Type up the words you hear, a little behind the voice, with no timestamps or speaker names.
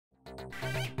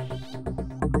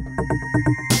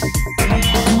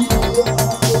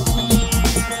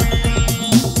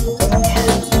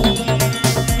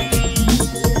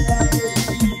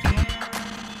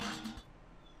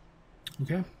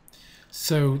Okay,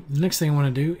 so the next thing I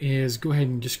want to do is go ahead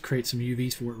and just create some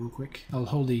UVs for it real quick. I'll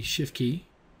hold the Shift key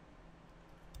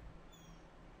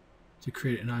to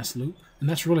create a nice loop, and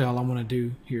that's really all I want to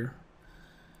do here.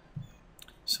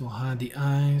 So I'll hide the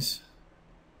eyes,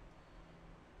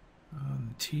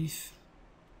 the teeth.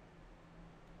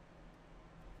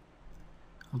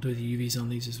 I'll do the UVs on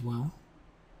these as well.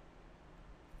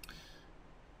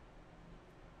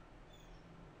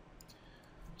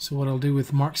 So what I'll do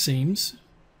with marked seams,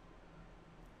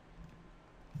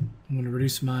 I'm going to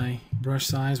reduce my brush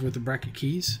size with the bracket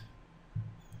keys.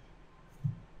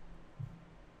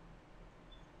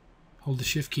 Hold the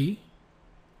Shift key.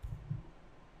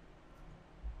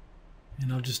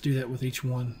 And I'll just do that with each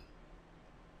one.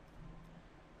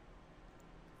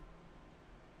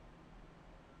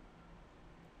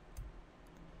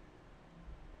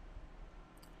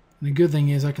 And the good thing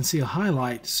is I can see a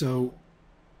highlight, so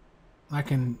I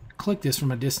can click this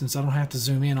from a distance. I don't have to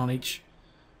zoom in on each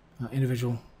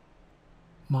individual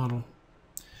model.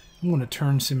 I'm going to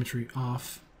turn symmetry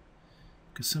off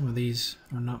because some of these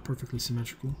are not perfectly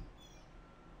symmetrical.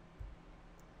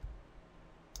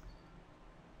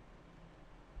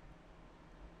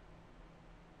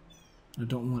 I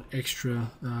don't want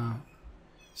extra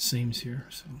seams here,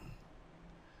 so.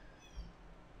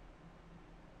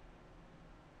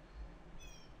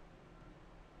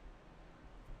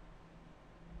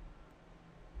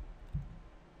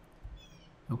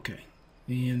 Okay,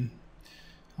 and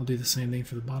I'll do the same thing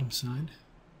for the bottom side.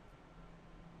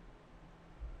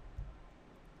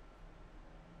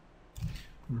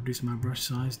 I'll reduce my brush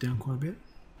size down quite a bit.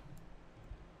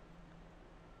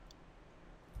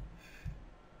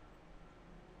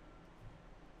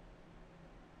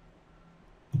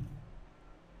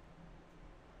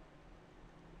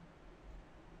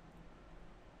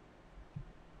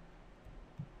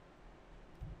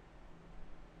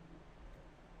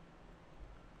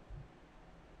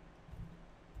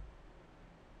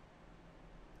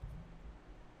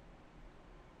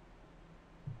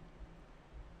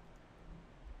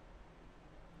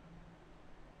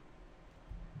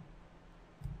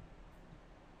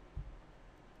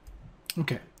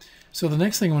 Okay, so the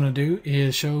next thing I want to do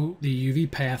is show the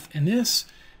UV path, and this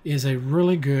is a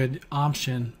really good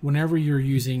option whenever you're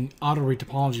using auto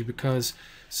retopology, because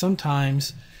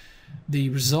sometimes the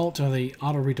result of the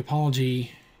auto retopology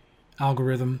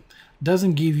algorithm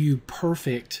doesn't give you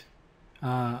perfect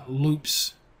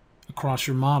loops across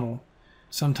your model.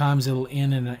 Sometimes it'll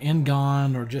end in an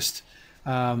end-gone, or just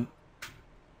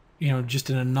just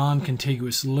in a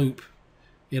non-contiguous loop.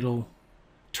 It'll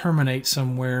terminate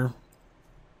somewhere,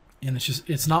 and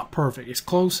it's not perfect. It's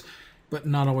close, but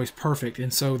not always perfect,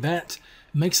 and so that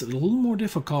makes it a little more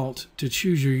difficult to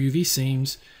choose your UV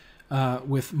seams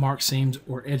with marked seams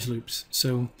or edge loops.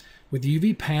 So with the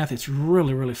UV path, it's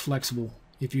really flexible.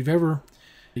 If you've ever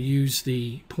used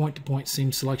the point-to-point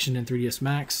seam selection in 3ds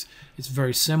Max, it's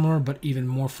very similar, but even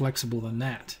more flexible than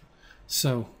that.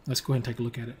 So let's go ahead and take a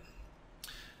look at it.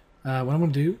 What I'm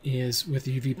going to do is, with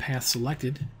the UV path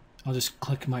selected, I'll just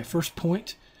click my first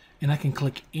point, and I can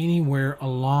click anywhere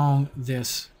along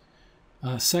this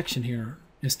section here.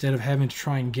 Instead of having to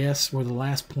try and guess where the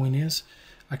last point is,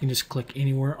 I can just click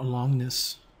anywhere along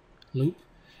this loop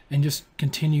and just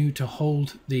continue to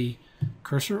hold the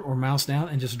cursor or mouse down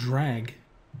and just drag,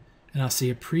 and I'll see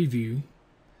a preview,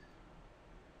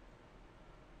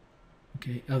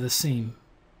 okay, of the seam.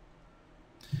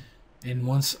 And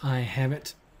once I have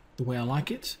it the way I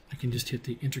like it, I can just hit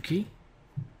the Enter key.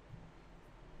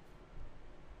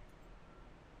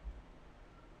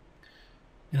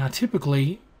 And I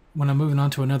typically, when I'm moving on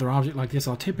to another object like this,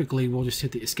 will just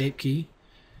hit the Escape key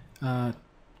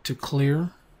to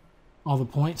clear all the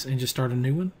points and just start a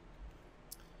new one.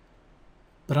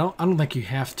 But I don't think you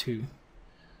have to.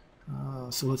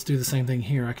 So let's do the same thing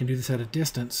here. I can do this at a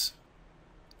distance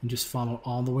and just follow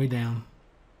all the way down.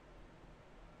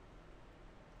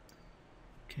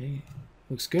 Okay,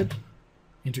 looks good.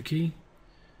 Enter key.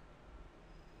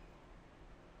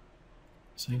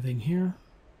 Same thing here.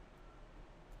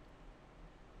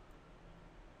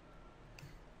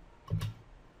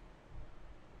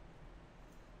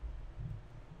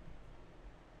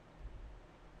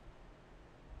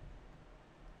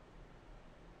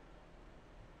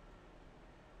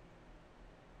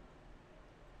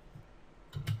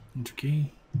 Enter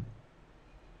key.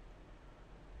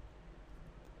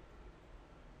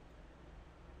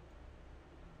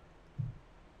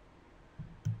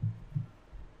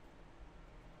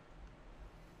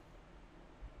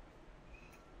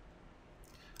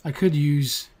 I could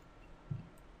use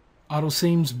auto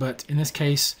seams, but in this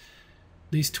case,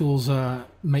 these tools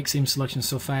make seam selection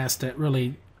so fast that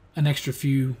really an extra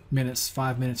few minutes,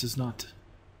 5 minutes, is not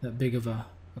that big of a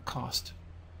cost.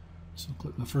 So I'll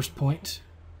click my first point.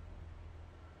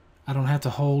 I don't have to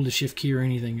hold the shift key or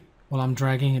anything. While I'm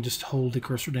dragging, I just hold the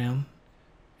cursor down,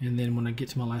 and then when I get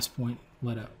to my last point,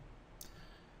 let up.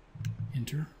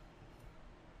 Enter.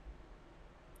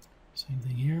 Same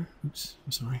thing here. Oops,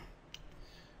 I'm sorry.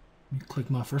 Let me click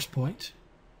my first point.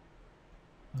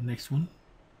 The next one.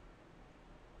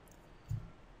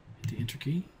 Hit the enter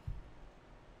key.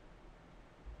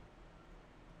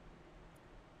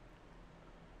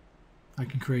 I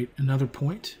can create another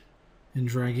point and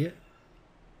drag it.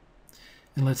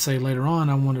 And let's say later on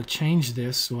I want to change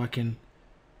this, so I can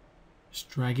just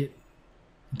drag it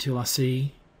until I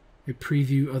see a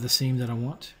preview of the seam that I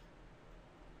want.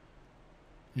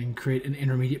 And create an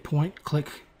intermediate point,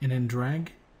 click and then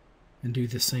drag, and do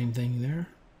the same thing there.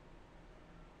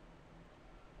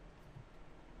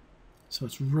 So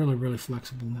it's really, really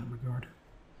flexible in that regard.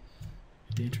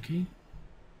 Hit the enter key.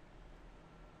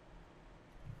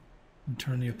 And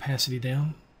turn the opacity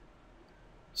down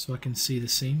so I can see the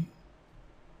seam.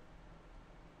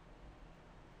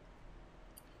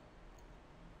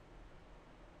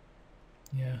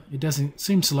 Yeah, it doesn't,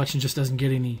 seam selection just doesn't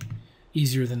get any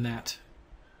easier than that.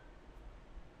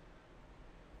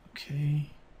 Okay.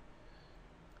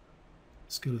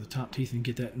 Let's go to the top teeth and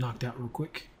get that knocked out real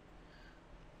quick.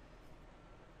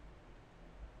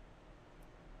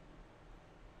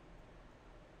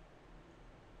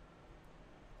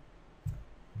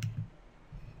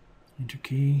 Enter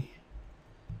key.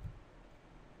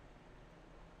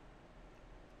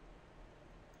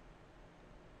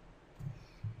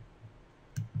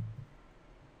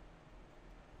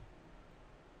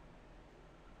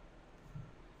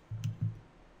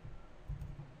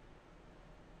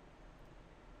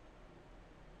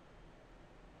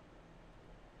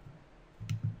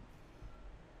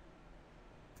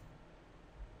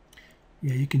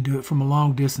 Yeah, you can do it from a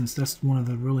long distance. That's one of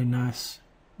the really nice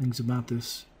things about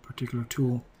this particular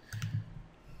tool.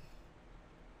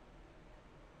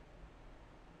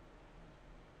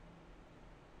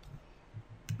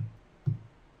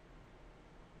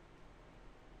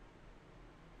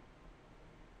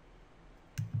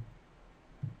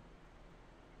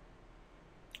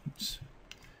 Oops.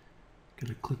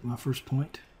 Gotta click my first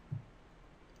point,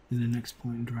 then the next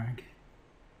point and drag.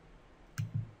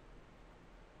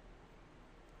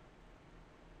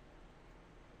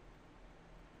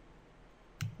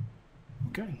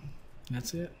 Okay,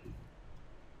 that's it.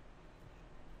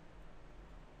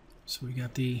 So we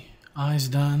got the eyes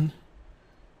done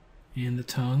and the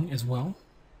tongue as well.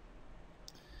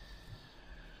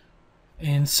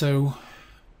 And so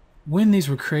when these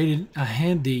were created, I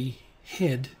had the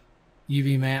head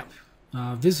UV map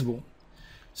visible.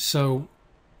 So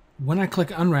when I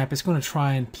click unwrap, it's going to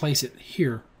try and place it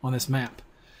here on this map.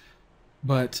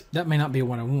 But that may not be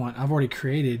what I want. I've already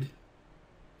created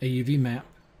a UV map.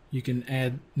 You can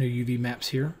add new UV maps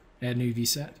here, add new UV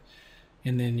set,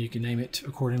 and then you can name it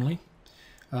accordingly.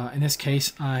 In this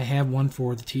case, I have one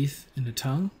for the teeth and the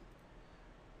tongue.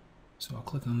 So I'll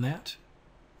click on that.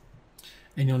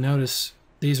 And you'll notice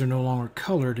these are no longer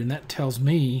colored, and that tells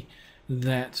me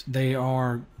that they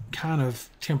are kind of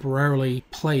temporarily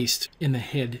placed in the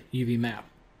head UV map.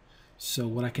 So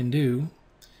what I can do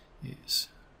is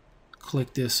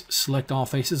click this Select All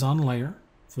Faces on Layer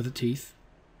for the teeth.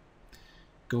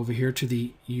 Go over here to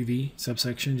the UV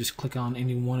subsection, just click on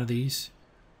any one of these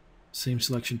seam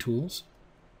selection tools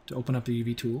to open up the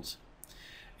UV tools.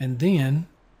 And then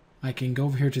I can go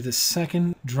over here to the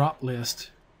second drop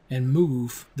list and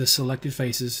move the selected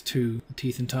faces to the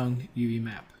teeth and tongue UV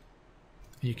map.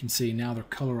 And you can see now they're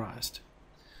colorized.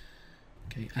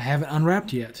 Okay, I haven't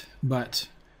unwrapped yet, but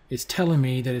it's telling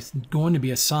me that it's going to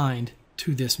be assigned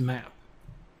to this map.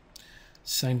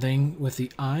 Same thing with the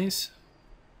eyes.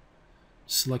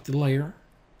 Select the layer,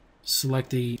 select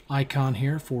the icon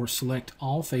here for Select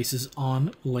All Faces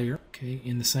on Layer. Okay,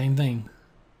 and the same thing.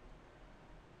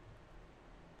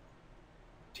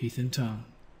 Teeth and tongue.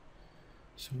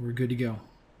 So we're good to go.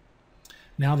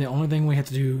 Now the only thing we have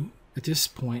to do at this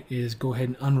point is go ahead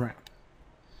and unwrap.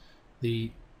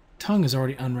 The tongue is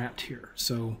already unwrapped here,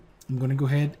 so I'm going to go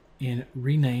ahead and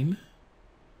rename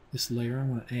this layer. I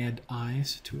want to add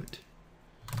eyes to it.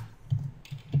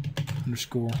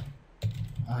 Underscore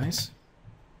eyes.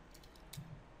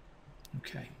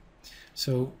 Okay,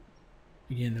 so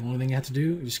again, the only thing I have to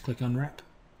do is just click unwrap,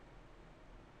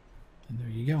 and there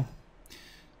you go.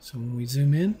 So when we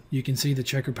zoom in, you can see the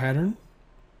checker pattern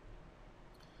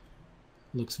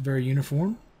looks very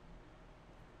uniform.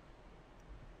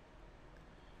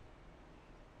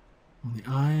 on the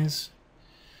eyes.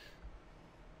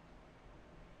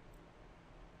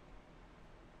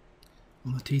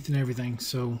 On the teeth and everything,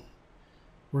 so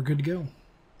we're good to go.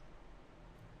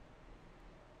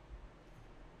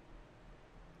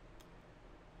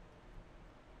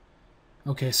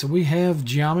 Okay, so we have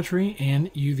geometry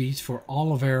and UVs for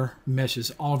all of our meshes,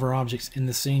 all of our objects in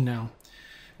the scene now.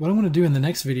 What I'm going to do in the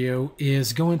next video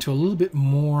is go into a little bit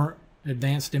more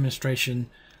advanced demonstration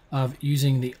of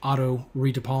using the auto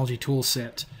retopology tool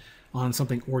set on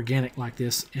something organic like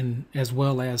this, and as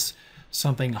well as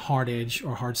something hard edge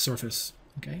or hard surface.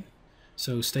 Okay,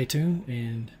 so stay tuned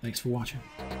and thanks for watching.